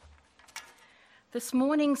This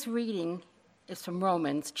morning's reading is from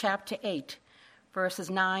Romans chapter 8, verses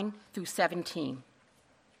 9 through 17.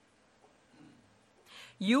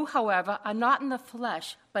 You, however, are not in the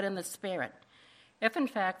flesh, but in the Spirit, if in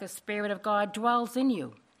fact the Spirit of God dwells in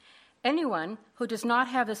you. Anyone who does not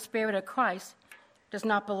have the Spirit of Christ does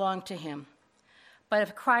not belong to him. But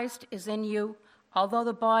if Christ is in you, although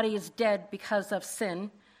the body is dead because of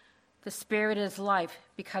sin, the Spirit is life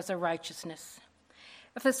because of righteousness.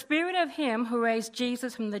 If the Spirit of him who raised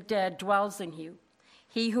Jesus from the dead dwells in you,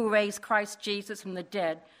 he who raised Christ Jesus from the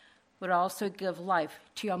dead would also give life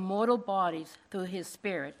to your mortal bodies through his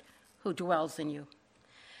Spirit who dwells in you.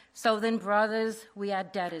 So then, brothers, we are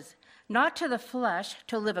debtors, not to the flesh,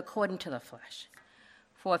 to live according to the flesh.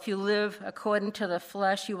 For if you live according to the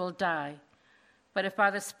flesh, you will die. But if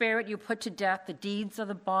by the Spirit you put to death the deeds of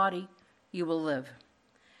the body, you will live.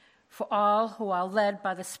 For all who are led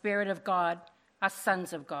by the Spirit of God are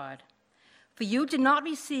sons of God. For you did not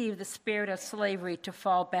receive the spirit of slavery to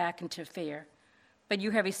fall back into fear, but you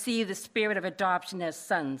have received the Spirit of adoption as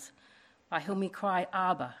sons, by whom we cry,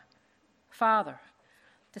 Abba, Father.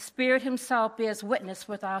 The Spirit himself bears witness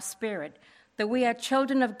with our spirit that we are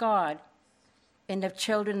children of God, and if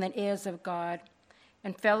children, then heirs of God,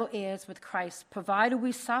 and fellow heirs with Christ, provided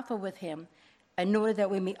we suffer with him, in order that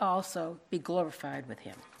we may also be glorified with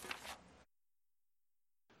him.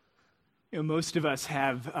 Most of us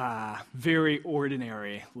have very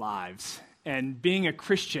ordinary lives, and being a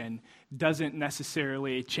Christian doesn't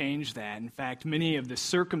necessarily change that. In fact, many of the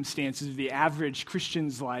circumstances of the average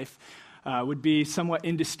Christian's life would be somewhat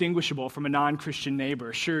indistinguishable from a non-Christian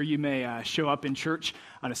neighbor. Sure, you may show up in church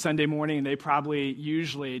on a Sunday morning, and they probably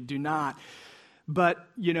usually do not. But,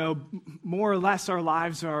 more or less our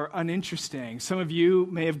lives are uninteresting. Some of you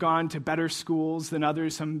may have gone to better schools than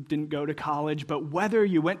others. Some didn't go to college. But whether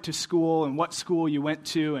you went to school and what school you went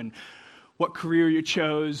to and what career you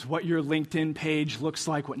chose, what your LinkedIn page looks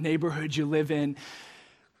like, what neighborhood you live in,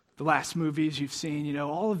 the last movies you've seen,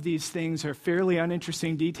 all of these things are fairly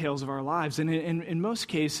uninteresting details of our lives. And in most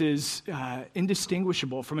cases,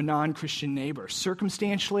 indistinguishable from a non-Christian neighbor.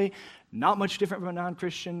 Circumstantially, not much different from a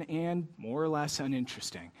non-Christian, and more or less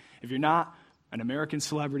uninteresting. If you're not an American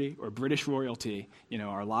celebrity or British royalty,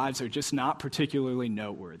 our lives are just not particularly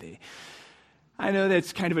noteworthy. I know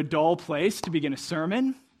that's kind of a dull place to begin a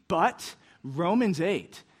sermon, but Romans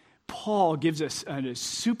 8, Paul gives us a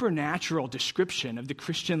supernatural description of the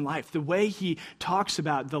Christian life. The way he talks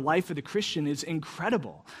about the life of the Christian is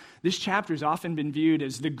incredible. This chapter has often been viewed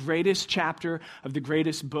as the greatest chapter of the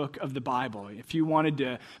greatest book of the Bible. If you wanted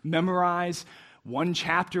to memorize one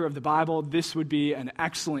chapter of the Bible, this would be an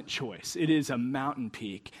excellent choice. It is a mountain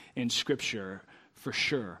peak in Scripture for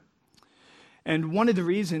sure. And one of the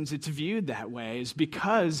reasons it's viewed that way is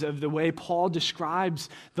because of the way Paul describes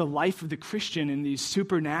the life of the Christian in these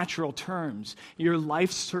supernatural terms. Your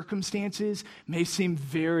life circumstances may seem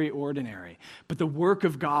very ordinary, but the work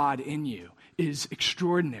of God in you is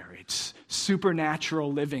extraordinary. It's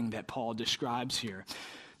supernatural living that Paul describes here.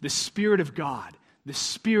 The Spirit of God, the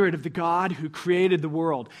Spirit of the God who created the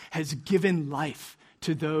world, has given life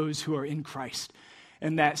to those who are in Christ.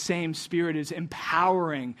 And that same Spirit is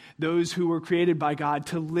empowering those who were created by God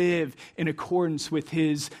to live in accordance with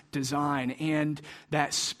his design. And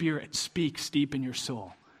that Spirit speaks deep in your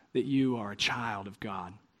soul that you are a child of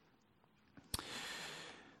God.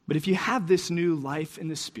 But if you have this new life in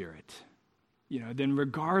the Spirit, then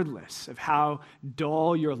regardless of how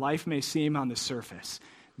dull your life may seem on the surface,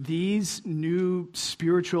 these new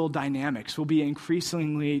spiritual dynamics will be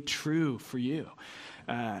increasingly true for you.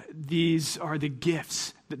 These are the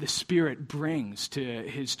gifts that the Spirit brings to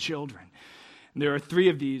his children. And there are three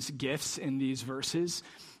of these gifts in these verses.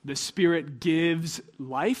 The Spirit gives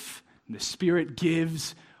life, the Spirit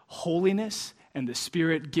gives holiness, and the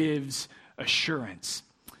Spirit gives assurance.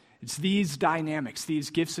 It's these dynamics,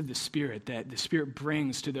 these gifts of the Spirit that the Spirit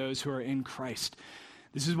brings to those who are in Christ.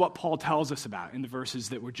 This is what Paul tells us about in the verses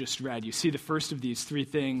that were just read. You see the first of these three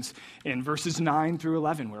things in verses 9 through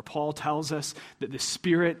 11, where Paul tells us that the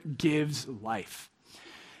Spirit gives life.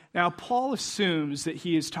 Now, Paul assumes that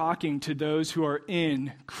he is talking to those who are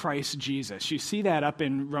in Christ Jesus. You see that up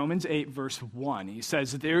in Romans 8, verse 1. He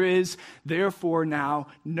says, "There is therefore now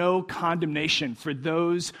no condemnation for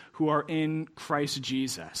those who are in Christ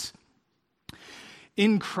Jesus."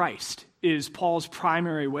 In Christ is Paul's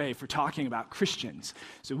primary way for talking about Christians.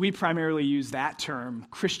 So we primarily use that term,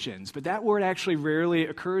 Christians, but that word actually rarely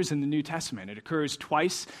occurs in the New Testament. It occurs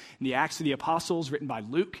twice in the Acts of the Apostles written by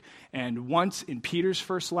Luke and once in Peter's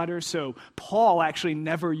first letter. So Paul actually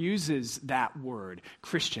never uses that word,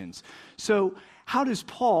 Christians. So how does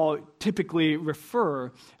Paul typically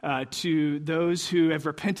refer to those who have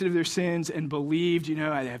repented of their sins and believed,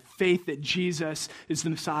 I have faith that Jesus is the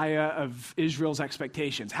Messiah of Israel's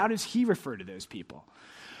expectations? How does he refer to those people?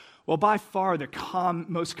 Well, by far the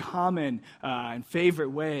most common and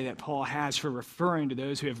favorite way that Paul has for referring to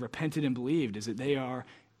those who have repented and believed is that they are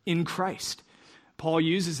in Christ. Paul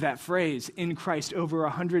uses that phrase, in Christ, over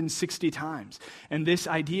 160 times. And this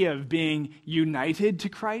idea of being united to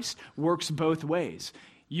Christ works both ways.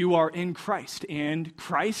 You are in Christ, and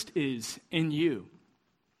Christ is in you.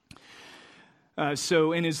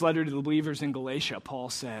 So in his letter to the believers in Galatia,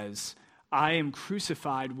 Paul says, I am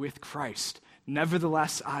crucified with Christ.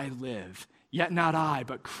 Nevertheless, I live. Yet not I,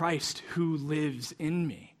 but Christ who lives in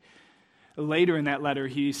me. Later in that letter,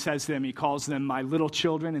 he says to them, he calls them my little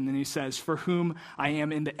children, and then he says, for whom I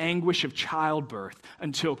am in the anguish of childbirth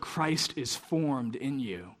until Christ is formed in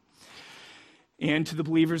you. And to the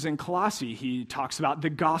believers in Colossae, he talks about the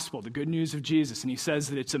gospel, the good news of Jesus, and he says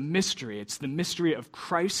that it's a mystery. It's the mystery of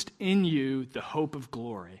Christ in you, the hope of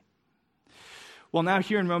glory. Well, now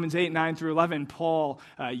here in Romans 8, 9 through 11, Paul,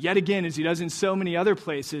 yet again, as he does in so many other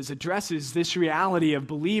places, addresses this reality of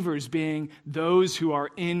believers being those who are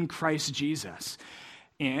in Christ Jesus.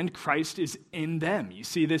 And Christ is in them. You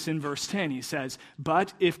see this in verse 10. He says,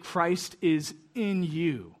 but if Christ is in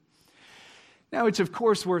you. Now, it's of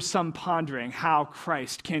course worth some pondering how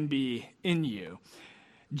Christ can be in you.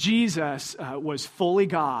 Jesus was fully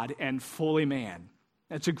God and fully man.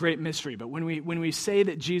 That's a great mystery. But when we say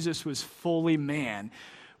that Jesus was fully man,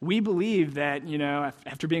 we believe that,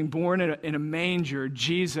 after being born in a manger,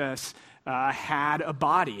 Jesus had a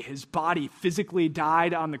body. His body physically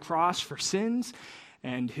died on the cross for sins,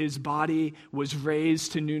 and his body was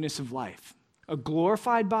raised to newness of life. A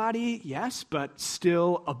glorified body, yes, but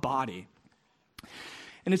still a body.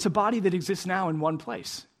 And it's a body that exists now in one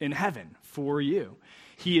place, in heaven, for you.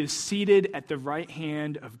 He is seated at the right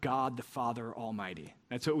hand of God the Father Almighty.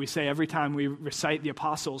 That's what we say every time we recite the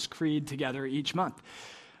Apostles' Creed together each month.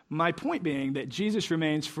 My point being that Jesus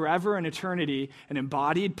remains forever in eternity an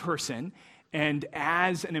embodied person, and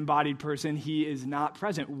as an embodied person, he is not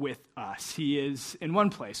present with us. He is in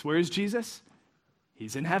one place. Where is Jesus?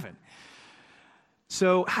 He's in heaven.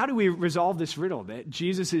 So how do we resolve this riddle that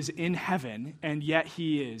Jesus is in heaven and yet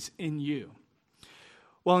he is in you?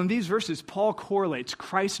 Well, in these verses, Paul correlates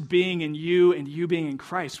Christ being in you and you being in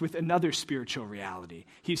Christ with another spiritual reality.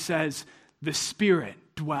 He says, the Spirit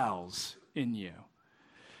dwells in you.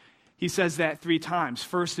 He says that 3 times.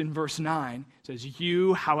 First in verse 9, it says,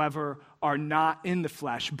 you, however, are not in the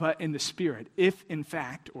flesh, but in the Spirit, if in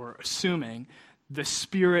fact, or assuming, the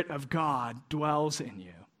Spirit of God dwells in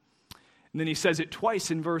you. And then he says it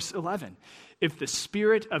twice in verse 11. If the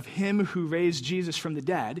Spirit of him who raised Jesus from the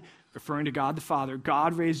dead, referring to God the Father,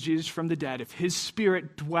 God raised Jesus from the dead, if his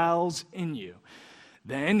Spirit dwells in you,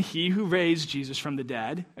 then he who raised Jesus from the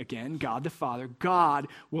dead, again, God the Father, God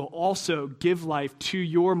will also give life to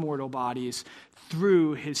your mortal bodies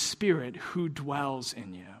through his Spirit who dwells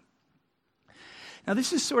in you. Now,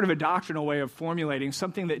 this is sort of a doctrinal way of formulating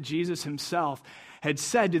something that Jesus himself had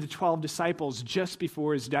said to the 12 disciples just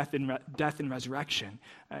before his death and resurrection.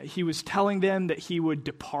 He was telling them that he would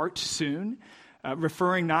depart soon,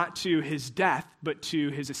 referring not to his death, but to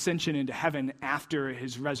his ascension into heaven after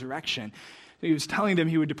his resurrection. He was telling them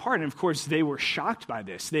he would depart, and of course they were shocked by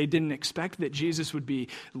this. They didn't expect that Jesus would be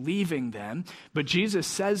leaving them, but Jesus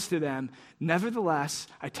says to them, nevertheless,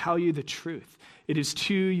 I tell you the truth. It is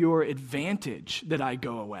to your advantage that I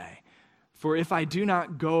go away. For if I do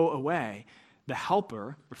not go away, the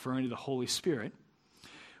Helper, referring to the Holy Spirit,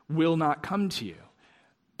 will not come to you.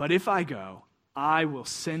 But if I go, I will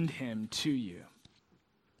send him to you.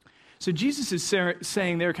 So Jesus is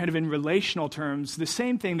saying there, kind of in relational terms, the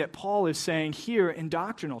same thing that Paul is saying here in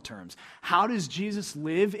doctrinal terms. How does Jesus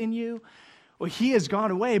live in you? Well, he has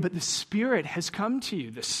gone away, but the Spirit has come to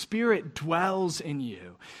you. The Spirit dwells in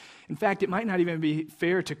you. In fact, it might not even be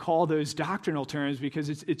fair to call those doctrinal terms because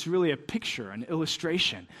it's really a picture, an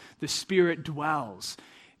illustration. The Spirit dwells,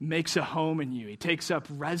 makes a home in you. He takes up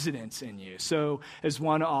residence in you. So, as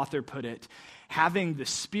one author put it, having the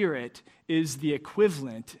Spirit is the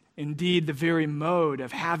equivalent, indeed the very mode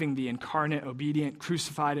of having the incarnate, obedient,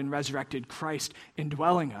 crucified, and resurrected Christ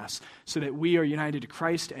indwelling us so that we are united to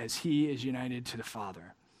Christ as he is united to the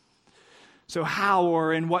Father. So how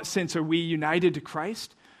or in what sense are we united to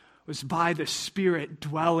Christ? It was by the Spirit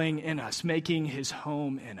dwelling in us, making his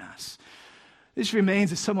home in us. This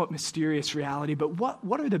remains a somewhat mysterious reality, but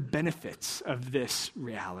what are the benefits of this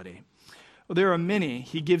reality? Well, there are many.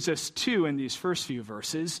 He gives us 2 in these first few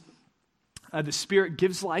verses. The Spirit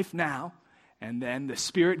gives life now, And then the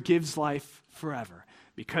Spirit gives life forever.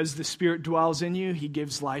 Because the Spirit dwells in you, he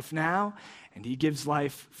gives life now, and he gives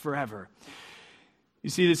life forever. You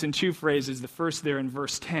see this in two phrases. The first there in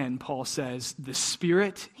verse 10, Paul says, the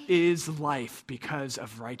Spirit is life because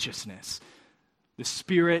of righteousness. The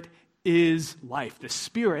Spirit is life. The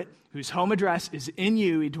Spirit, whose home address is in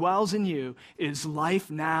you, he dwells in you, is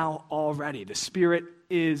life now already. The Spirit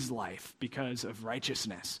is life because of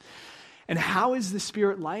righteousness. And how is the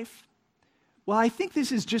Spirit life? Well, I think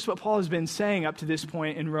this is just what Paul has been saying up to this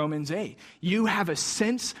point in Romans 8. You have a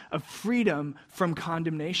sense of freedom from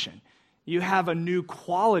condemnation. You have a new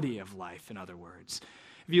quality of life, in other words.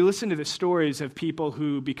 If you listen to the stories of people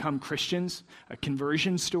who become Christians,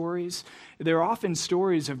 conversion stories, they're often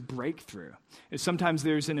stories of breakthrough. Sometimes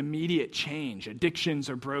there's an immediate change. Addictions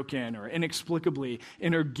are broken, or inexplicably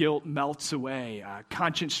inner guilt melts away.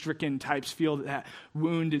 Conscience-stricken types feel that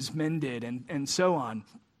wound is mended, and so on.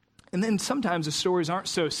 And then sometimes the stories aren't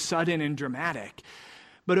so sudden and dramatic.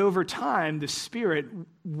 But over time, the Spirit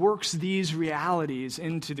works these realities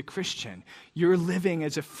into the Christian. You're living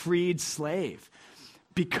as a freed slave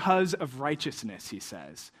because of righteousness, he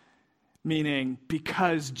says. Meaning,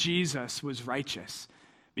 because Jesus was righteous.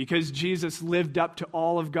 Because Jesus lived up to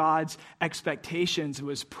all of God's expectations,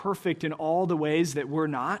 was perfect in all the ways that we're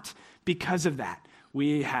not. Because of that,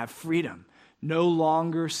 we have freedom. No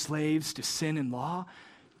longer slaves to sin and law.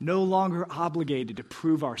 No longer obligated to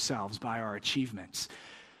prove ourselves by our achievements.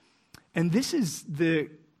 And this is the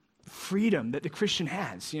freedom that the Christian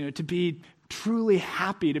has, to be truly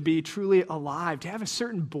happy, to be truly alive, to have a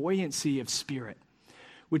certain buoyancy of spirit,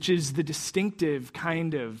 which is the distinctive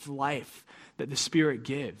kind of life that the Spirit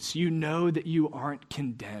gives. You know that you aren't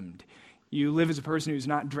condemned. You live as a person who's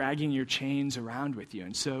not dragging your chains around with you.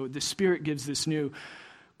 And so the Spirit gives this new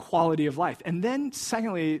quality of life. And then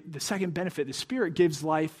secondly, the second benefit, the Spirit gives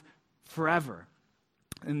life forever.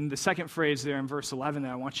 And the second phrase there in verse 11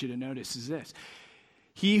 that I want you to notice is this.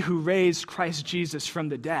 He who raised Christ Jesus from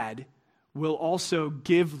the dead will also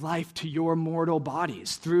give life to your mortal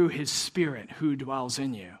bodies through his Spirit who dwells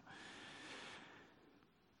in you.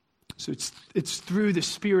 So it's through the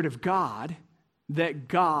Spirit of God that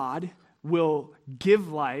God will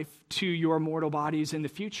give life to your mortal bodies in the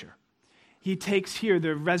future. He takes here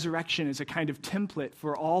the resurrection as a kind of template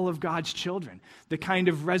for all of God's children. The kind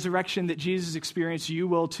of resurrection that Jesus experienced, you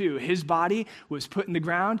will too. His body was put in the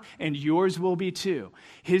ground, and yours will be too.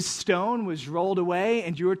 His stone was rolled away,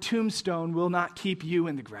 and your tombstone will not keep you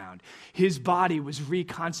in the ground. His body was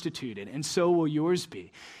reconstituted, and so will yours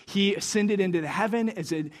be. He ascended into heaven,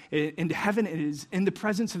 and is in the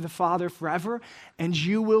presence of the Father forever, and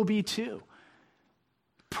you will be too.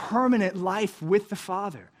 Permanent life with the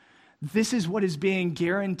Father. This is what is being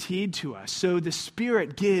guaranteed to us. So the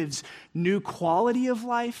Spirit gives new quality of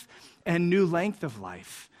life and new length of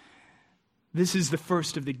life. This is the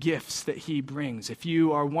first of the gifts that he brings. If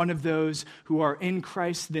you are one of those who are in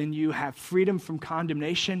Christ, then you have freedom from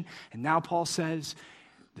condemnation. And now Paul says,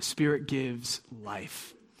 the Spirit gives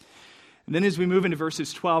life. And then as we move into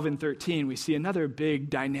verses 12 and 13, we see another big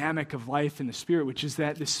dynamic of life in the Spirit, which is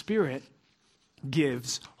that the Spirit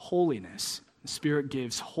gives holiness. The Spirit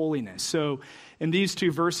gives holiness. So in these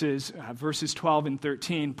two verses, verses 12 and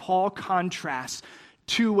 13, Paul contrasts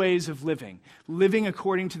two ways of living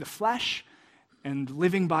according to the flesh and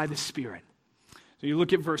living by the Spirit. So you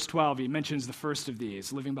look at verse 12, he mentions the first of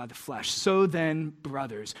these, living by the flesh. So then,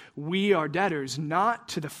 brothers, we are debtors not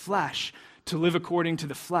to the flesh to live according to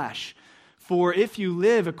the flesh. For if you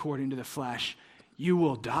live according to the flesh, you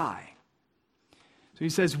will die. So he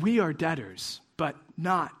says, we are debtors, but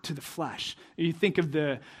not to the flesh. You think of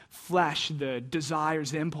the flesh, the desires,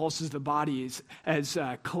 the impulses of the body as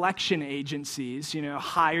collection agencies,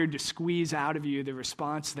 hired to squeeze out of you the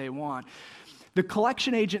response they want. The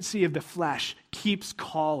collection agency of the flesh keeps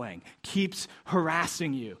calling, keeps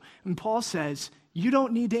harassing you. And Paul says, you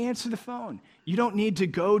don't need to answer the phone. You don't need to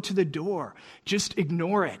go to the door. Just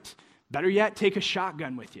ignore it. Better yet, take a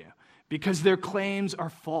shotgun with you, because their claims are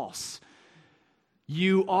false.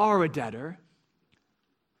 You are a debtor,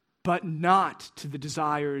 but not to the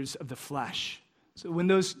desires of the flesh. So when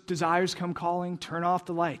those desires come calling, turn off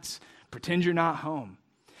the lights. Pretend you're not home.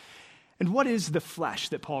 And what is the flesh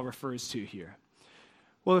that Paul refers to here?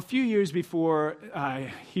 Well, a few years before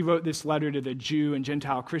he wrote this letter to the Jew and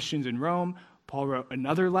Gentile Christians in Rome, Paul wrote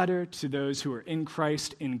another letter to those who are in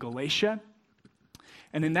Christ in Galatia.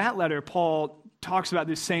 And in that letter, Paul talks about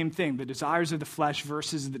this same thing, the desires of the flesh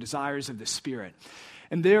versus the desires of the Spirit.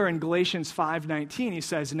 And there in Galatians 5:19, he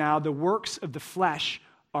says, now the works of the flesh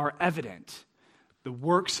are evident. The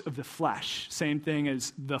works of the flesh, same thing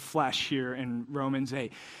as the flesh here in Romans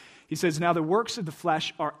 8. He says, now the works of the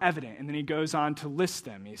flesh are evident. And then he goes on to list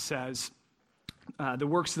them. He says, the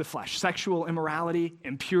works of the flesh: sexual immorality,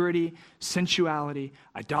 impurity, sensuality,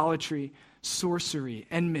 idolatry, sorcery,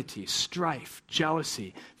 enmity, strife,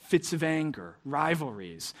 jealousy, fits of anger,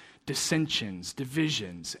 rivalries, dissensions,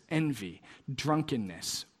 divisions, envy,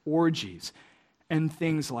 drunkenness, orgies, and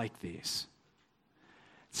things like these.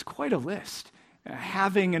 It's quite a list.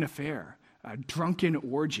 Having an affair, drunken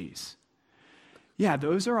orgies. Yeah,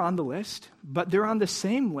 those are on the list, but they're on the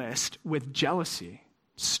same list with jealousy,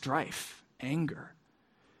 strife, anger.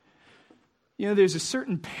 You know, there's a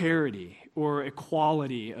certain parity or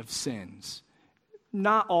equality of sins.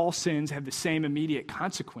 Not all sins have the same immediate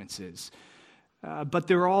consequences, but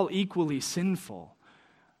they're all equally sinful.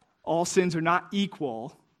 All sins are not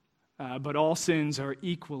equal, but all sins are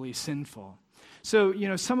equally sinful. So, you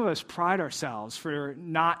know, some of us pride ourselves for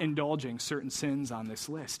not indulging certain sins on this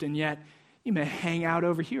list, and yet you may hang out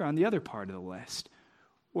over here on the other part of the list.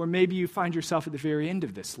 Or maybe you find yourself at the very end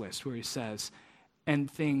of this list where he says, and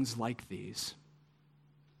things like these.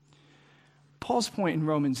 Paul's point in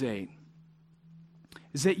Romans 8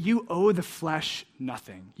 is that you owe the flesh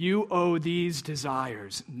nothing. You owe these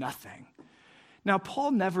desires nothing. Now,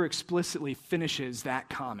 Paul never explicitly finishes that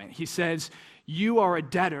comment. He says, you are a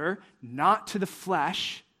debtor not to the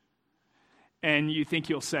flesh, and you think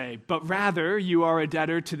he'll say, but rather you are a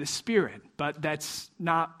debtor to the Spirit. But that's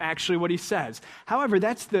not actually what he says. However,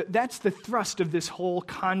 that's the thrust of this whole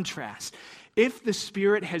contrast. If the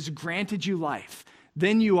Spirit has granted you life,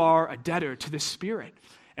 then you are a debtor to the Spirit.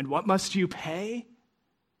 And what must you pay?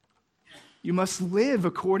 You must live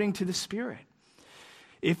according to the Spirit.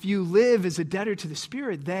 If you live as a debtor to the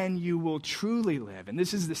Spirit, then you will truly live. And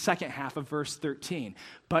this is the second half of verse 13.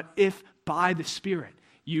 But if by the Spirit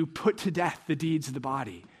you put to death the deeds of the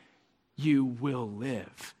body, you will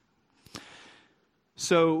live.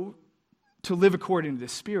 So, to live according to the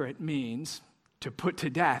Spirit means to put to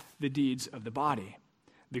death the deeds of the body.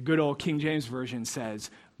 The good old King James Version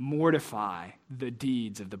says, mortify the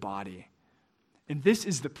deeds of the body. And this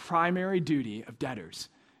is the primary duty of debtors: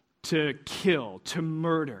 to kill, to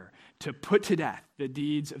murder, to put to death the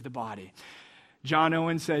deeds of the body. John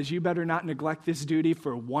Owen says, you better not neglect this duty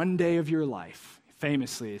for one day of your life.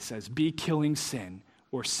 Famously, it says, be killing sin,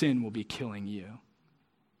 or sin will be killing you.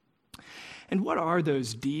 And what are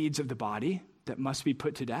those deeds of the body that must be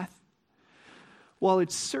put to death? Well,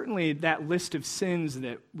 it's certainly that list of sins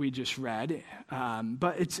that we just read,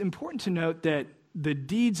 but it's important to note that the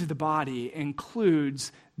deeds of the body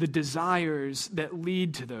includes the desires that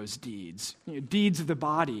lead to those deeds. You know, deeds of the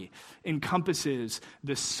body encompasses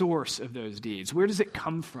the source of those deeds. Where does it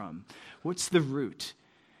come from? What's the root?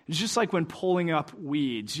 It's just like when pulling up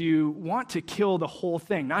weeds. You want to kill the whole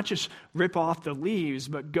thing, not just rip off the leaves,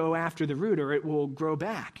 but go after the root or it will grow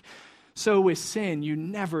back. So with sin, you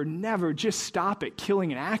never just stop at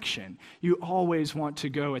killing an action. You always want to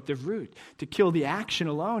go at the root. To kill the action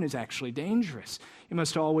alone is actually dangerous. You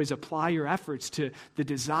must always apply your efforts to the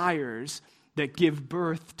desires that give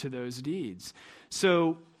birth to those deeds.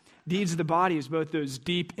 So deeds of the body is both those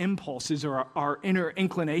deep impulses or our inner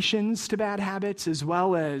inclinations to bad habits, as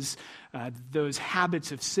well as those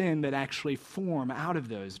habits of sin that actually form out of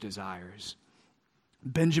those desires.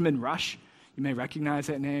 Benjamin Rush, you may recognize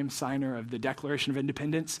that name, signer of the Declaration of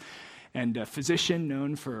Independence, and a physician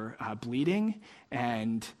known for bleeding.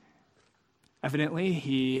 And evidently,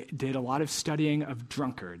 he did a lot of studying of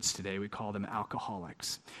drunkards. Today, we call them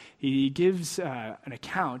alcoholics. He gives an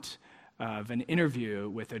account of an interview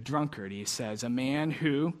with a drunkard. He says, a man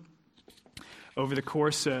who, over the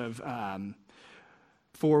course of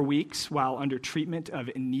 4 weeks, while under treatment of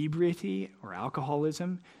inebriety or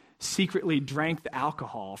alcoholism, secretly drank the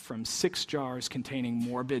alcohol from 6 jars containing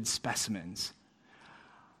morbid specimens.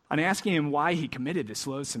 On asking him why he committed this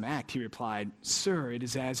loathsome act, he replied, "Sir, it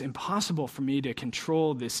is as impossible for me to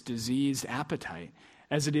control this diseased appetite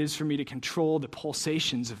as it is for me to control the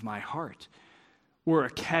pulsations of my heart. Were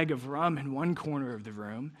a keg of rum in one corner of the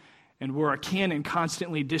room, and were a cannon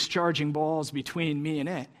constantly discharging balls between me and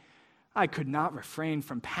it, I could not refrain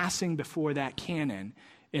from passing before that cannon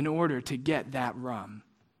in order to get that rum."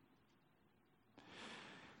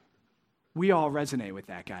 We all resonate with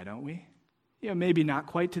that guy, don't we? You know, maybe not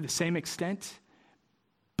quite to the same extent,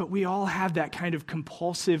 but we all have that kind of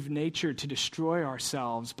compulsive nature to destroy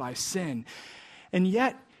ourselves by sin. And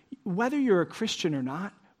yet, whether you're a Christian or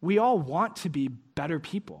not, we all want to be better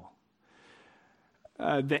people.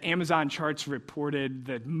 The Amazon charts reported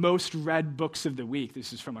the most read books of the week.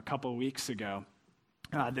 This is from a couple of weeks ago.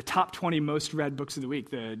 The top 20 most read books of the week,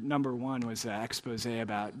 the number one was an expose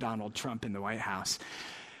about Donald Trump in the White House.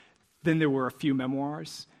 Then there were a few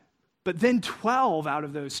memoirs. But then 12 out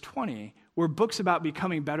of those 20 were books about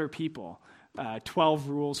becoming better people. 12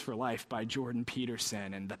 Rules for Life by Jordan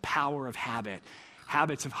Peterson, and The Power of Habit,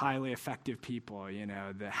 Habits of Highly Effective People,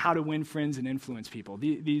 the How to Win Friends and Influence People,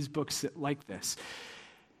 these books like this.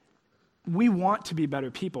 We want to be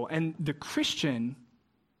better people, and the Christian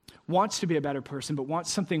wants to be a better person, but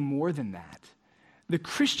wants something more than that. The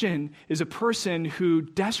Christian is a person who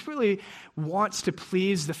desperately wants to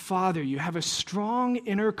please the Father. You have a strong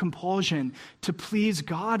inner compulsion to please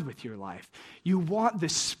God with your life. You want the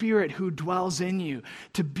Spirit who dwells in you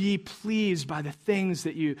to be pleased by the things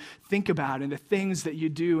that you think about and the things that you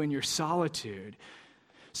do in your solitude.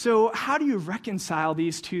 So how do you reconcile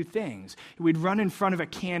these two things? We'd run in front of a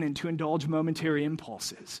cannon to indulge momentary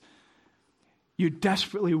impulses. You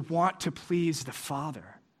desperately want to please the Father.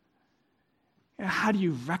 How do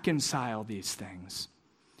you reconcile these things?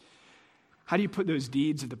 How do you put those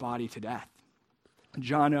deeds of the body to death?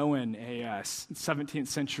 John Owen, a 17th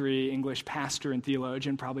century English pastor and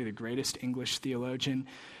theologian, probably the greatest English theologian,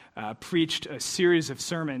 preached a series of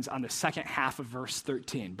sermons on the second half of verse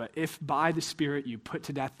 13. But if by the Spirit you put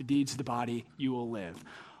to death the deeds of the body, you will live.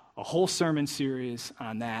 A whole sermon series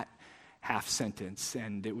on that half sentence.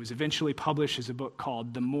 And it was eventually published as a book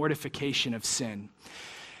called The Mortification of Sin.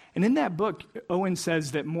 And in that book, Owen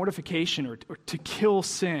says that mortification, or to kill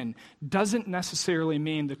sin, doesn't necessarily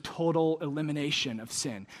mean the total elimination of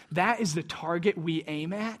sin. That is the target we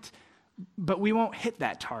aim at, but we won't hit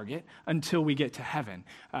that target until we get to heaven.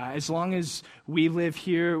 As long as we live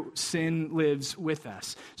here, sin lives with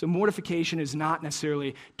us. So mortification is not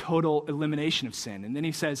necessarily total elimination of sin. And then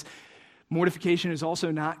he says, mortification is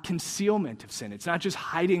also not concealment of sin. It's not just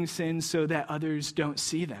hiding sins so that others don't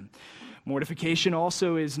see them. Mortification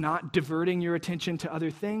also is not diverting your attention to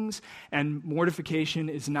other things, and mortification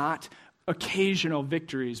is not occasional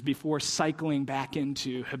victories before cycling back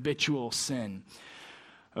into habitual sin.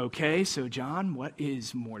 Okay, so John, what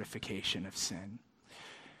is mortification of sin?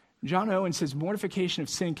 John Owen says mortification of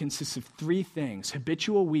sin consists of three things: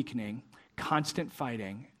 habitual weakening, constant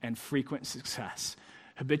fighting, and frequent success.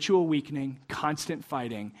 Habitual weakening, constant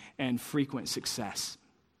fighting, and frequent success.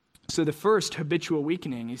 So the first, habitual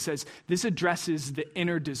weakening, he says this addresses the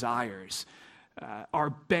inner desires, are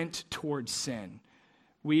bent towards sin.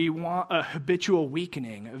 We want a habitual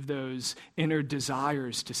weakening of those inner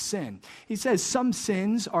desires to sin. He says some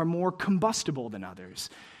sins are more combustible than others.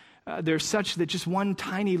 They're such that just one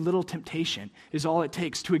tiny little temptation is all it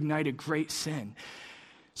takes to ignite a great sin.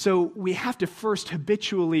 So we have to first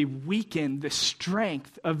habitually weaken the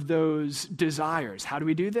strength of those desires. How do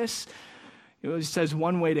we do this? It says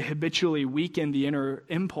one way to habitually weaken the inner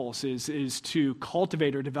impulses is to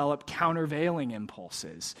cultivate or develop countervailing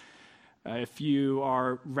impulses. If you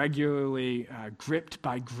are regularly gripped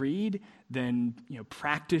by greed, then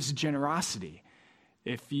practice generosity.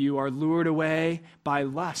 If you are lured away by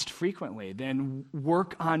lust frequently, then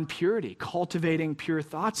work on purity, cultivating pure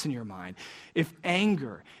thoughts in your mind. If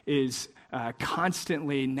anger is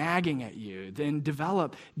constantly nagging at you, then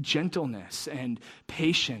develop gentleness and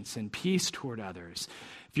patience and peace toward others.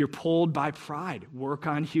 If you're pulled by pride, work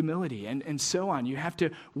on humility, and so on. You have to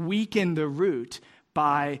weaken the root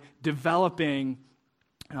by developing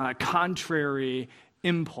contrary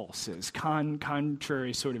impulses,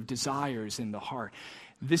 contrary sort of desires in the heart.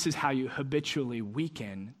 This is how you habitually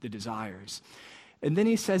weaken the desires. And then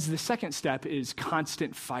he says the second step is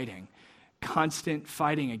constant fighting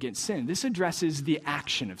against sin. This addresses the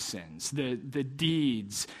action of sins, the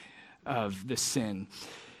deeds of the sin.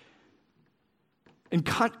 And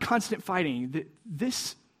constant fighting,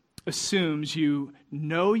 this assumes you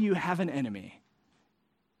know you have an enemy.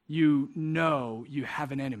 You know you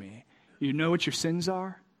have an enemy. You know what your sins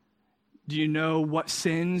are? Do you know what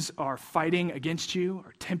sins are fighting against you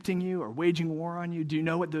or tempting you or waging war on you? Do you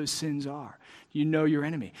know what those sins are? You know your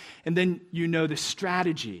enemy. And then you know the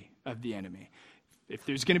strategy of the enemy. If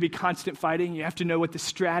there's going to be constant fighting, you have to know what the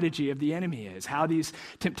strategy of the enemy is, how these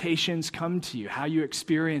temptations come to you, how you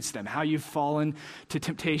experience them, how you've fallen to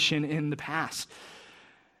temptation in the past.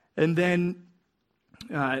 And then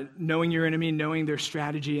knowing your enemy, knowing their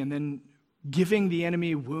strategy, and then giving the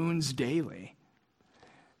enemy wounds daily.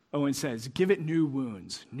 Owen says, give it new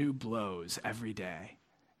wounds, new blows every day.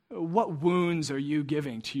 What wounds are you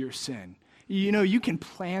giving to your sin? You can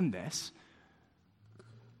plan this.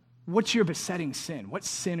 What's your besetting sin? What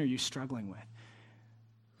sin are you struggling with?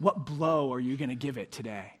 What blow are you going to give it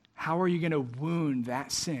today? How are you going to wound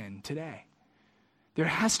that sin today? There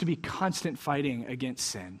has to be constant fighting against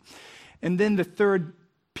sin. And then the third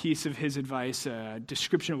piece of his advice, a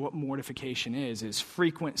description of what mortification is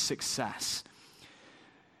frequent success.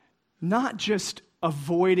 Not just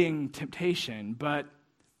avoiding temptation, but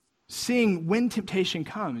seeing when temptation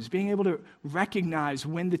comes, being able to recognize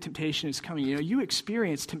when the temptation is coming. You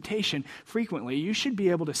experience temptation frequently. You should be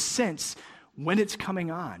able to sense when it's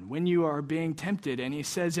coming on, when you are being tempted. And he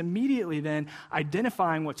says immediately then,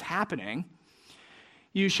 identifying what's happening,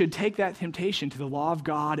 you should take that temptation to the law of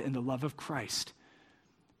God and the love of Christ.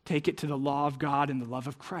 Take it to the law of God and the love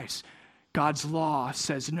of Christ. God's law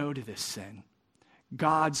says no to this sin.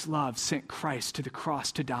 God's love sent Christ to the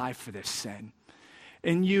cross to die for this sin.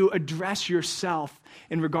 And you address yourself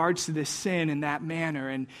in regards to this sin in that manner.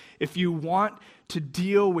 And if you want to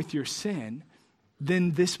deal with your sin,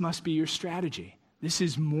 then this must be your strategy. This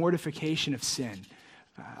is mortification of sin,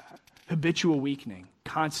 habitual weakening,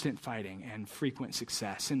 constant fighting, and frequent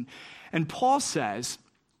success. And Paul says,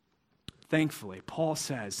 thankfully, Paul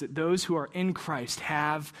says that those who are in Christ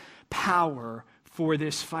have power for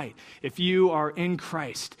this fight. If you are in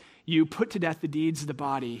Christ, you put to death the deeds of the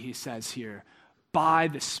body, he says here, by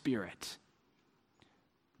the Spirit.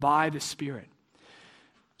 By the Spirit.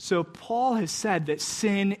 So Paul has said that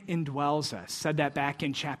sin indwells us. Said that back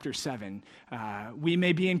in chapter 7. We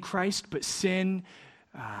may be in Christ, but sin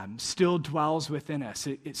still dwells within us.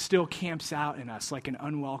 It still camps out in us like an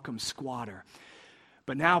unwelcome squatter.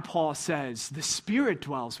 But now Paul says the Spirit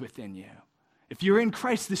dwells within you. If you're in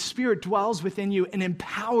Christ, the Spirit dwells within you and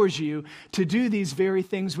empowers you to do these very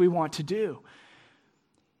things we want to do.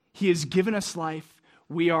 He has given us life.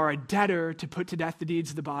 We are a debtor to put to death the deeds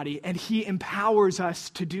of the body, and he empowers us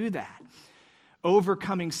to do that.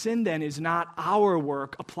 Overcoming sin, then, is not our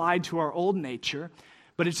work applied to our old nature,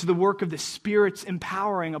 but it's the work of the Spirit's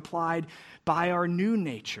empowering applied by our new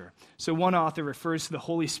nature. So one author refers to the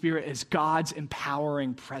Holy Spirit as God's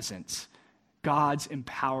empowering presence. God's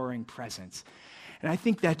empowering presence. And I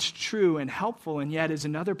think that's true and helpful, and yet, as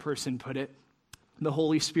another person put it, the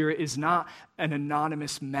Holy Spirit is not an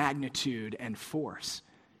anonymous magnitude and force.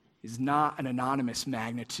 Is not an anonymous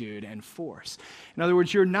magnitude and force. In other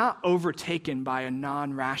words, you're not overtaken by a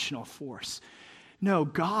non-rational force. No,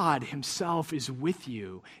 God himself is with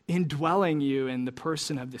you, indwelling you in the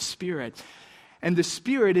person of the Spirit. And the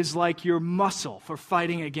Spirit is like your muscle for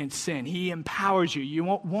fighting against sin. He empowers you. You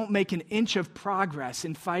won't make an inch of progress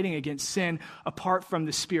in fighting against sin apart from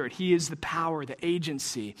the Spirit. He is the power, the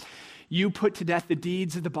agency. You put to death the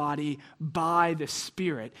deeds of the body by the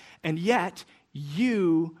Spirit, and yet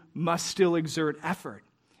you must still exert effort.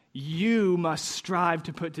 You must strive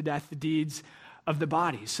to put to death the deeds of the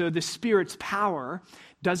body. So the Spirit's power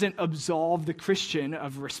doesn't absolve the Christian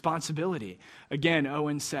of responsibility. Again,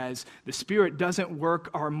 Owen says, the Spirit doesn't work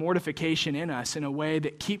our mortification in us in a way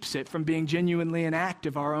that keeps it from being genuinely an act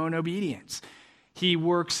of our own obedience. He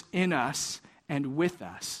works in us and with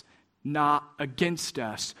us, not against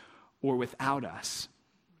us or without us.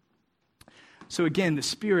 So again, the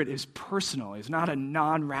Spirit is personal. It's not a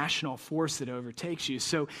non-rational force that overtakes you.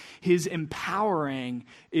 So his empowering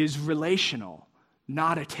is relational,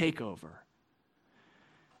 not a takeover.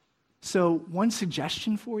 So one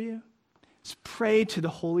suggestion for you is pray to the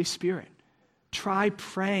Holy Spirit. Try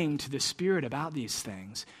praying to the Spirit about these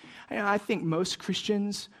things. I think most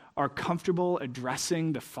Christians are comfortable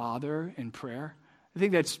addressing the Father in prayer. I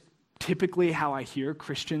think that's typically how I hear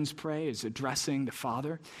Christians pray, is addressing the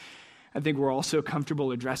Father. I think we're also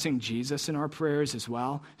comfortable addressing Jesus in our prayers as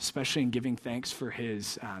well, especially in giving thanks for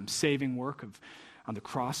his saving work on the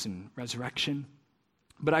cross and resurrection.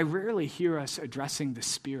 But I rarely hear us addressing the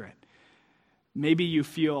Spirit. Maybe you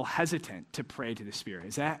feel hesitant to pray to the Spirit.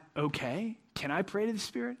 Is that okay? Can I pray to the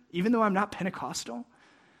Spirit, even though I'm not Pentecostal?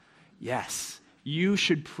 Yes, you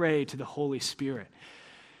should pray to the Holy Spirit.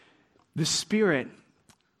 The Spirit,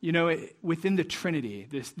 within the Trinity,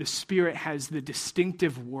 the Spirit has the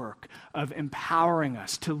distinctive work of empowering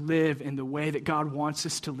us to live in the way that God wants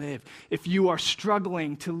us to live. If you are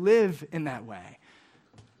struggling to live in that way,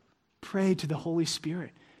 pray to the Holy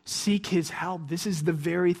Spirit. Seek his help. This is the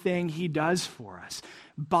very thing he does for us.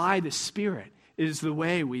 By the Spirit is the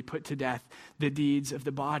way we put to death the deeds of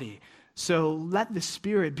the body. So let the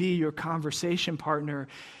Spirit be your conversation partner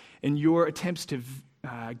in your attempts to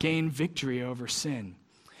gain victory over sin.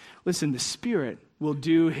 Listen, the Spirit will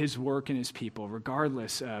do his work in his people,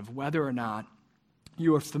 regardless of whether or not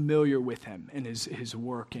you are familiar with him and his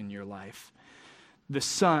work in your life. The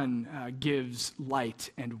sun gives light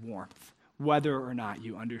and warmth, whether or not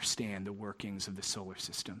you understand the workings of the solar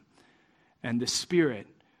system. And the Spirit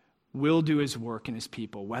will do his work in his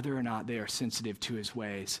people, whether or not they are sensitive to his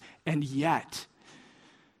ways. And yet,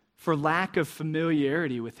 for lack of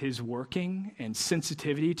familiarity with his working and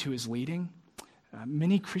sensitivity to his leading,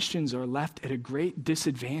 Many Christians are left at a great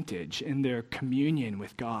disadvantage in their communion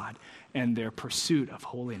with God and their pursuit of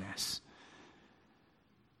holiness.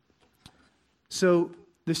 So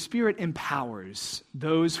the Spirit empowers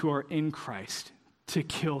those who are in Christ to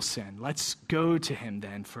kill sin. Let's go to him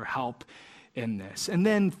then for help in this. And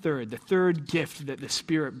then the third gift that the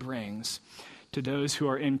Spirit brings to those who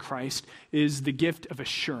are in Christ is the gift of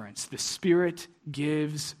assurance. The Spirit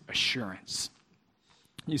gives assurance.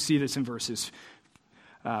 You see this in verses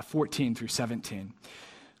 14 through 17.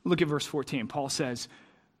 Look at verse 14. Paul says,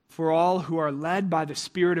 "For all who are led by the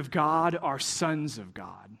Spirit of God are sons of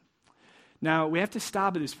God." Now, we have to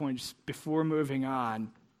stop at this point just before moving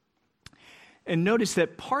on. And notice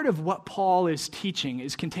that part of what Paul is teaching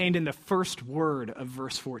is contained in the first word of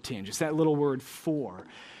verse 14, just that little word "for."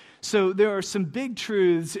 So there are some big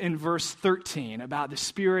truths in verse 13 about the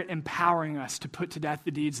Spirit empowering us to put to death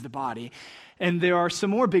the deeds of the body. And there are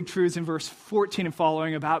some more big truths in verse 14 and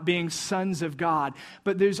following about being sons of God.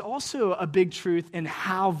 But there's also a big truth in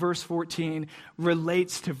how verse 14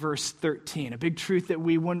 relates to verse 13, a big truth that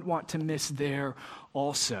we wouldn't want to miss there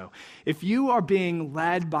also. If you are being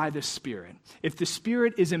led by the Spirit, if the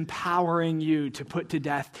Spirit is empowering you to put to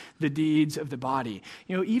death the deeds of the body,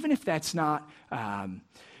 even if that's not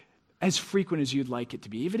as frequent as you'd like it to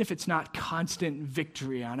be, even if it's not constant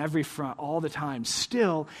victory on every front all the time,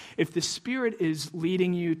 still, if the Spirit is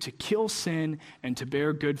leading you to kill sin and to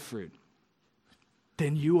bear good fruit,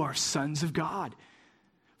 then you are sons of God.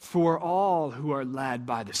 For all who are led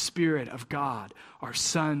by the Spirit of God are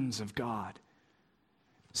sons of God.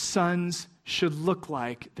 Sons should look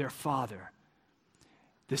like their Father.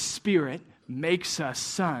 The Spirit makes us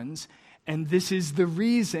sons, and this is the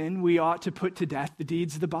reason we ought to put to death the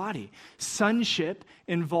deeds of the body. Sonship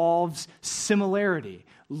involves similarity,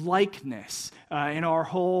 likeness in our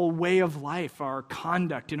whole way of life, our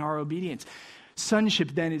conduct, and our obedience.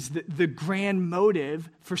 Sonship, then, is the grand motive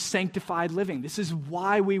for sanctified living. This is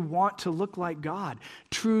why we want to look like God.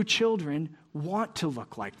 True children want to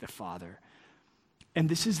look like the Father. And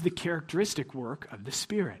this is the characteristic work of the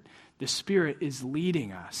Spirit. The Spirit is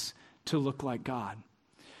leading us to look like God.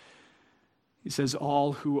 He says,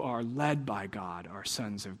 all who are led by God are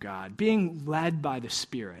sons of God. Being led by the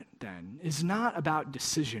Spirit, then, is not about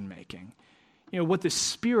decision-making. What the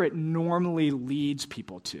Spirit normally leads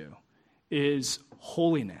people to is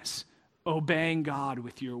holiness, obeying God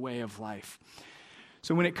with your way of life.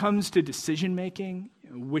 So when it comes to decision-making,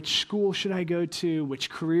 which school should I go to? Which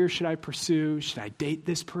career should I pursue? Should I date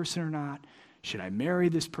this person or not? Should I marry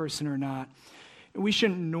this person or not? We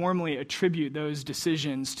shouldn't normally attribute those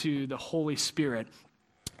decisions to the Holy Spirit.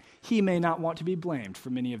 He may not want to be blamed for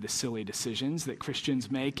many of the silly decisions that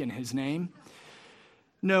Christians make in his name.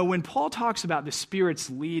 No, when Paul talks about the Spirit's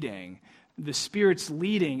leading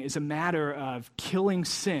is a matter of killing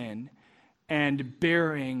sin and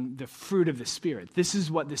bearing the fruit of the Spirit. This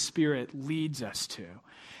is what the Spirit leads us to.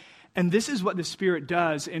 And this is what the Spirit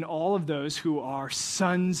does in all of those who are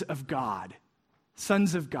sons of God.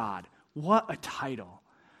 Sons of God. What a title.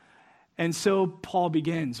 And so Paul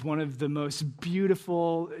begins one of the most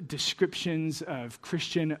beautiful descriptions of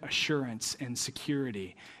Christian assurance and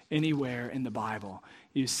security anywhere in the Bible.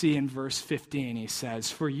 You see in verse 15, he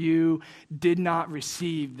says, "For you did not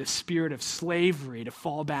receive the spirit of slavery to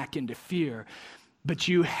fall back into fear, but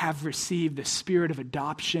you have received the spirit of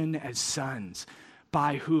adoption as sons,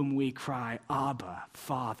 by whom we cry, Abba,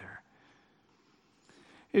 Father."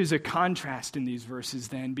 There's a contrast in these verses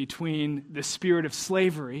then between the spirit of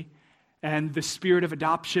slavery and the spirit of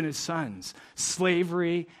adoption as sons,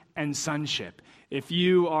 slavery and sonship. If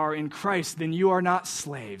you are in Christ, then you are not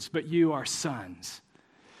slaves, but you are sons.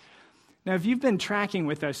 Now, if you've been tracking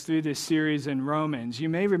with us through this series in Romans, you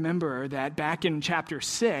may remember that back in chapter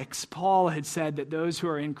 6, Paul had said that those who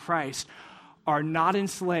are in Christ are not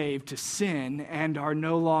enslaved to sin and are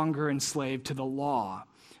no longer enslaved to the law.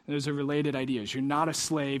 Those are related ideas. You're not a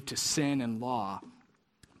slave to sin and law.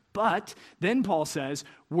 But then Paul says,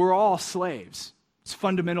 we're all slaves. It's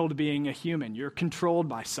fundamental to being a human. You're controlled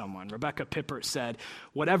by someone. Rebecca Pippert said,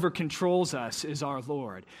 whatever controls us is our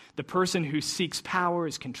Lord. The person who seeks power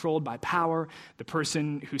is controlled by power. The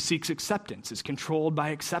person who seeks acceptance is controlled by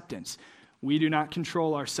acceptance. We do not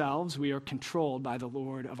control ourselves. We are controlled by the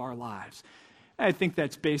Lord of our lives. I think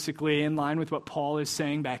that's basically in line with what Paul is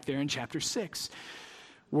saying back there in chapter 6.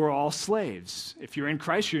 We're all slaves. If you're in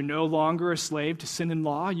Christ, you're no longer a slave to sin and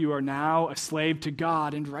law. You are now a slave to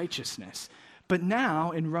God and righteousness. But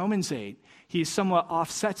now, in Romans 8, he somewhat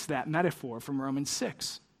offsets that metaphor from Romans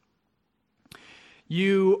 6.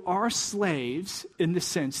 You are slaves in the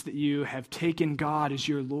sense that you have taken God as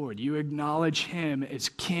your Lord. You acknowledge him as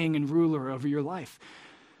king and ruler over your life.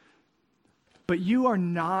 But you are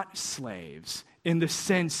not slaves in the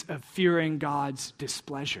sense of fearing God's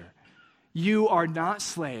displeasure. You are not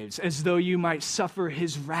slaves as though you might suffer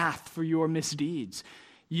his wrath for your misdeeds.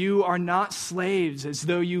 You are not slaves as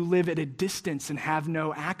though you live at a distance and have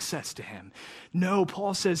no access to him. No,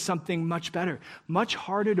 Paul says something much better, much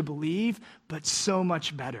harder to believe, but so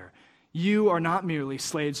much better. You are not merely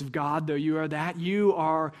slaves of God, though you are that. You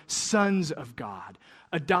are sons of God,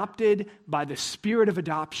 adopted by the Spirit of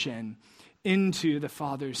adoption into the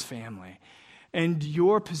Father's family. And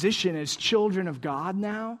your position as children of God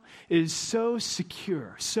now is so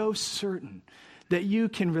secure, so certain, that you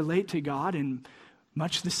can relate to God in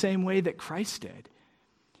much the same way that Christ did.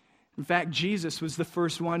 In fact, Jesus was the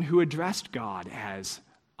first one who addressed God as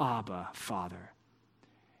Abba, Father.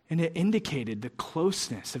 And it indicated the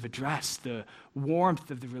closeness of address, the warmth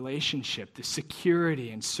of the relationship, the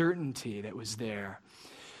security and certainty that was there.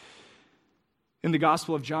 In the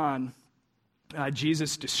Gospel of John,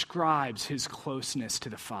 Jesus describes his closeness to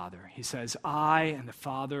the Father. He says, I and the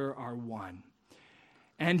Father are one.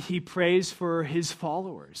 And he prays for his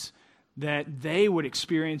followers, that they would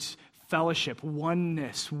experience fellowship,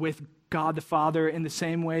 oneness with God the Father in the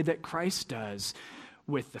same way that Christ does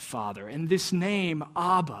with the Father. And this name,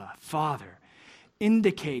 Abba, Father,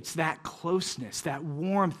 indicates that closeness, that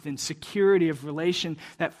warmth and security of relation,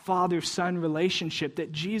 that father-son relationship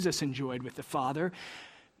that Jesus enjoyed with the Father.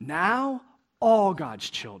 Now, all God's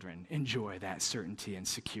children enjoy that certainty and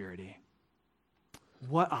security.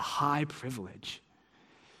 What a high privilege.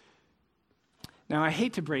 Now, I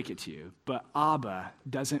hate to break it to you, but Abba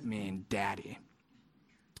doesn't mean daddy.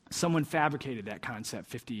 Someone fabricated that concept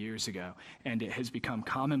 50 years ago, and it has become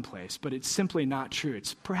commonplace, but it's simply not true.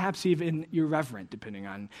 It's perhaps even irreverent, depending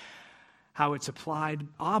on how it's applied.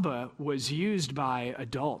 Abba was used by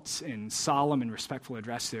adults in solemn and respectful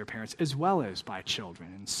address to their parents, as well as by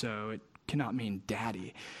children, and so it cannot mean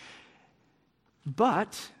daddy.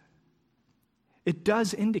 But it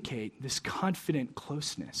does indicate this confident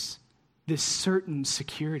closeness, this certain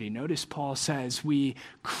security. Notice Paul says we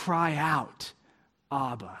cry out,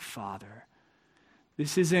 Abba, Father.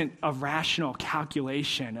 This isn't a rational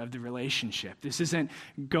calculation of the relationship. This isn't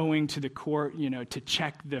going to the court, to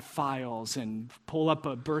check the files and pull up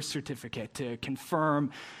a birth certificate to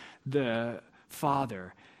confirm the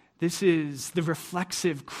father. This is the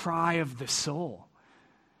reflexive cry of the soul.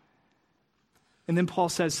 And then Paul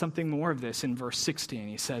says something more of this in verse 16.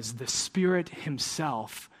 He says, the Spirit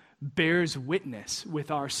himself bears witness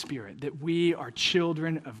with our spirit that we are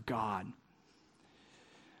children of God.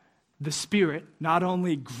 The Spirit not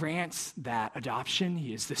only grants that adoption,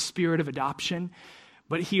 he is the Spirit of adoption,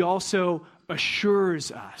 but he also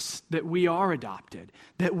assures us that we are adopted,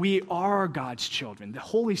 that we are God's children. The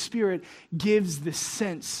Holy Spirit gives the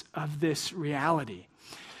sense of this reality.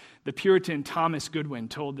 The Puritan Thomas Goodwin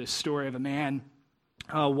told this story of a man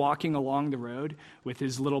walking along the road with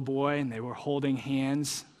his little boy, and they were holding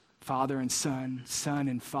hands, father and son, son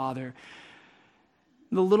and father.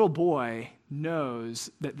 The little boy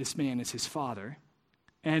knows that this man is his father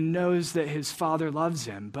and knows that his father loves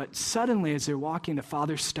him. But suddenly, as they're walking, the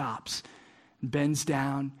father stops, bends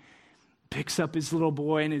down, picks up his little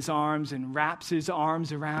boy in his arms and wraps his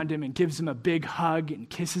arms around him and gives him a big hug and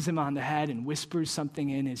kisses him on the head and whispers something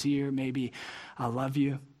in his ear, maybe, I love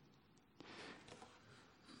you.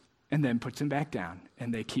 And then puts him back down,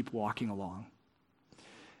 and they keep walking along.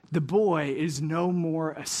 The boy is no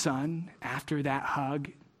more a son after that hug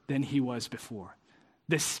than he was before.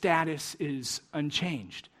 The status is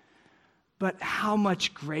unchanged. But how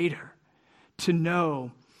much greater to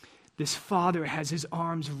know this father has his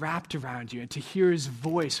arms wrapped around you and to hear his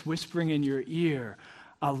voice whispering in your ear,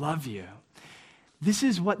 I love you. This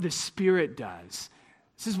is what the Spirit does.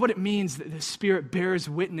 This is what it means that the Spirit bears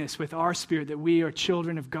witness with our spirit that we are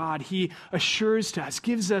children of God. He assures to us,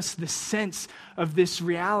 gives us the sense of this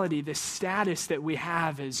reality, this status that we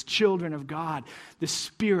have as children of God. The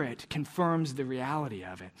Spirit confirms the reality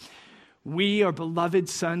of it. We are beloved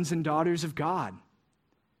sons and daughters of God.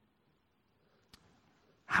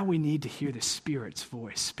 How we need to hear the Spirit's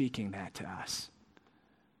voice speaking that to us.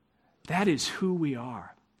 That is who we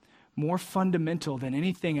are. More fundamental than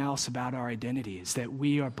anything else about our identity is that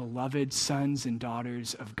we are beloved sons and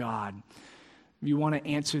daughters of God. If you want to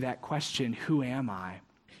answer that question, who am I?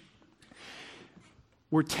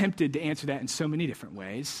 We're tempted to answer that in so many different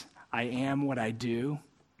ways. I am what I do.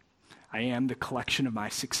 I am the collection of my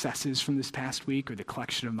successes from this past week or the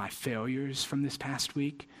collection of my failures from this past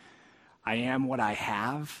week. I am what I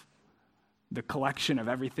have. the collection of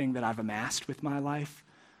everything that I've amassed with my life.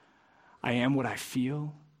 I am what I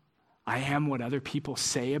feel. I am what other people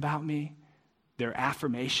say about me, their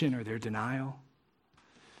affirmation or their denial.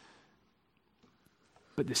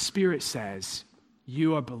 But the Spirit says,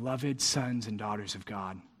 you are beloved sons and daughters of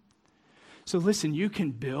God. So listen, you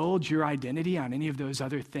can build your identity on any of those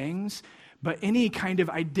other things, but any kind of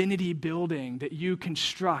identity building that you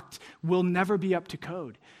construct will never be up to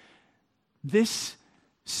code. This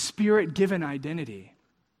Spirit-given identity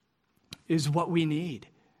is what we need.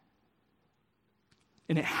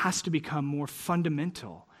 And it has to become more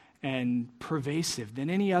fundamental and pervasive than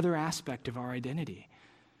any other aspect of our identity.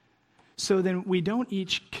 So then we don't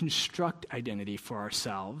each construct identity for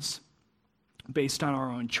ourselves based on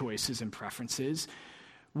our own choices and preferences.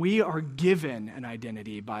 We are given an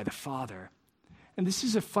identity by the Father. And this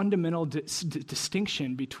is a fundamental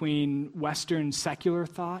distinction between Western secular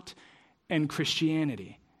thought and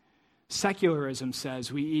Christianity. Secularism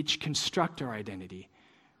says we each construct our identity.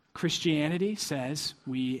 Christianity says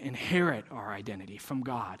we inherit our identity from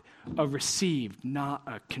God, a received, not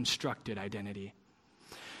a constructed identity.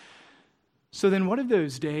 So then what of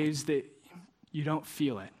those days that you don't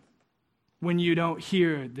feel it? When you don't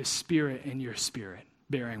hear the Spirit in your spirit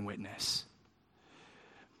bearing witness?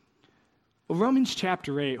 Well, Romans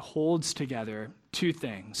chapter 8 holds together two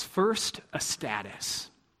things. First, a status.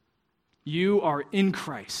 You are in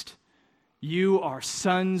Christ. You are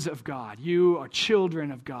sons of God. You are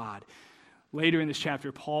children of God. Later in this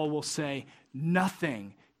chapter, Paul will say,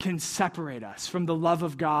 nothing can separate us from the love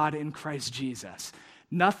of God in Christ Jesus.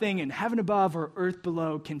 Nothing in heaven above or earth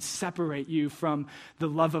below can separate you from the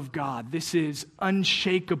love of God. This is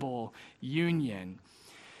unshakable union.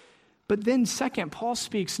 But then second, Paul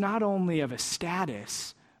speaks not only of a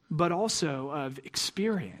status, but also of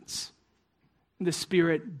experience. The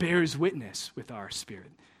Spirit bears witness with our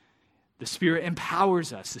spirit. The Spirit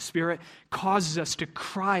empowers us. The Spirit causes us to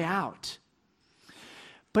cry out.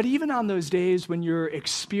 But even on those days when your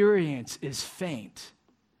experience is faint,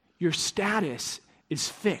 your status is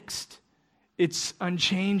fixed. It's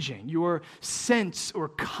unchanging. Your sense or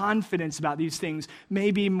confidence about these things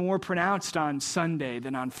may be more pronounced on Sunday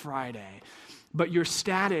than on Friday, but your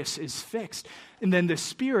status is fixed. And then the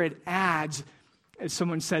Spirit adds, as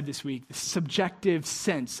someone said this week, the subjective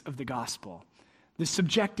sense of the gospel, the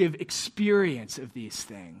subjective experience of these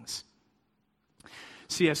things.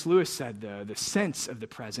 C.S. Lewis said, though, the sense of the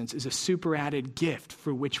presence is a superadded gift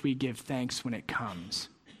for which we give thanks when it comes.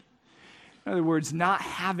 In other words, not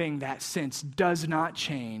having that sense does not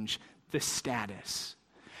change the status.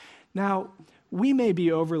 Now, we may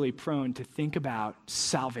be overly prone to think about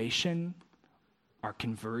salvation, our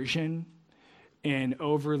conversion, in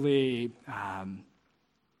overly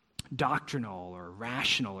doctrinal or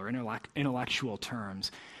rational or intellectual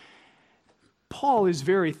terms. Paul is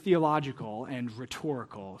very theological and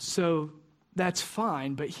rhetorical, so that's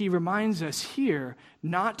fine, but he reminds us here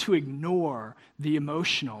not to ignore the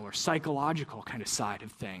emotional or psychological kind of side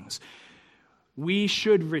of things. We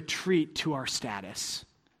should retreat to our status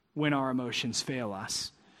when our emotions fail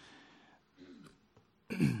us.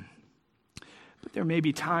 But there may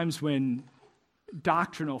be times when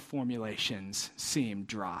doctrinal formulations seem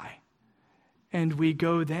dry, and we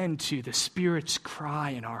go then to the Spirit's cry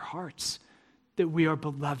in our hearts that we are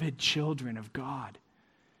beloved children of God.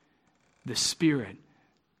 The Spirit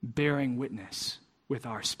bearing witness with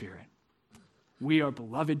our spirit. We are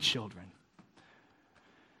beloved children.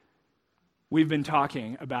 We've been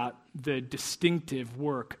talking about the distinctive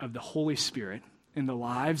work of the Holy Spirit in the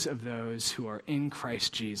lives of those who are in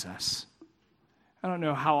Christ Jesus. I don't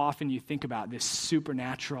know how often you think about this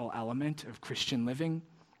supernatural element of Christian living.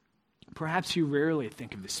 Perhaps you rarely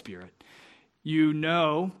think of the Spirit. You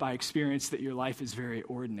know by experience that your life is very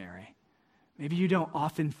ordinary. Maybe you don't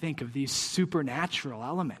often think of these supernatural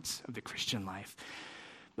elements of the Christian life,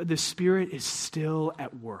 but the Spirit is still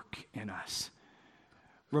at work in us,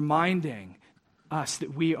 reminding us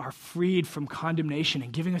that we are freed from condemnation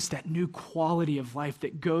and giving us that new quality of life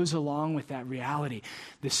that goes along with that reality.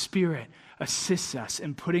 The Spirit assists us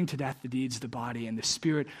in putting to death the deeds of the body, and the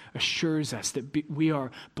Spirit assures us that we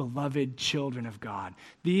are beloved children of God.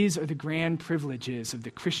 These are the grand privileges of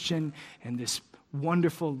the Christian and this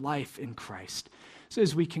wonderful life in Christ. So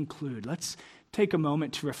as we conclude, let's take a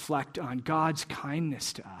moment to reflect on God's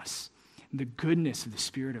kindness to us, and the goodness of the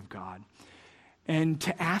Spirit of God, and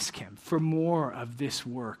to ask Him for more of this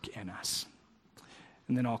work in us.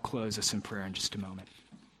 And then I'll close us in prayer in just a moment.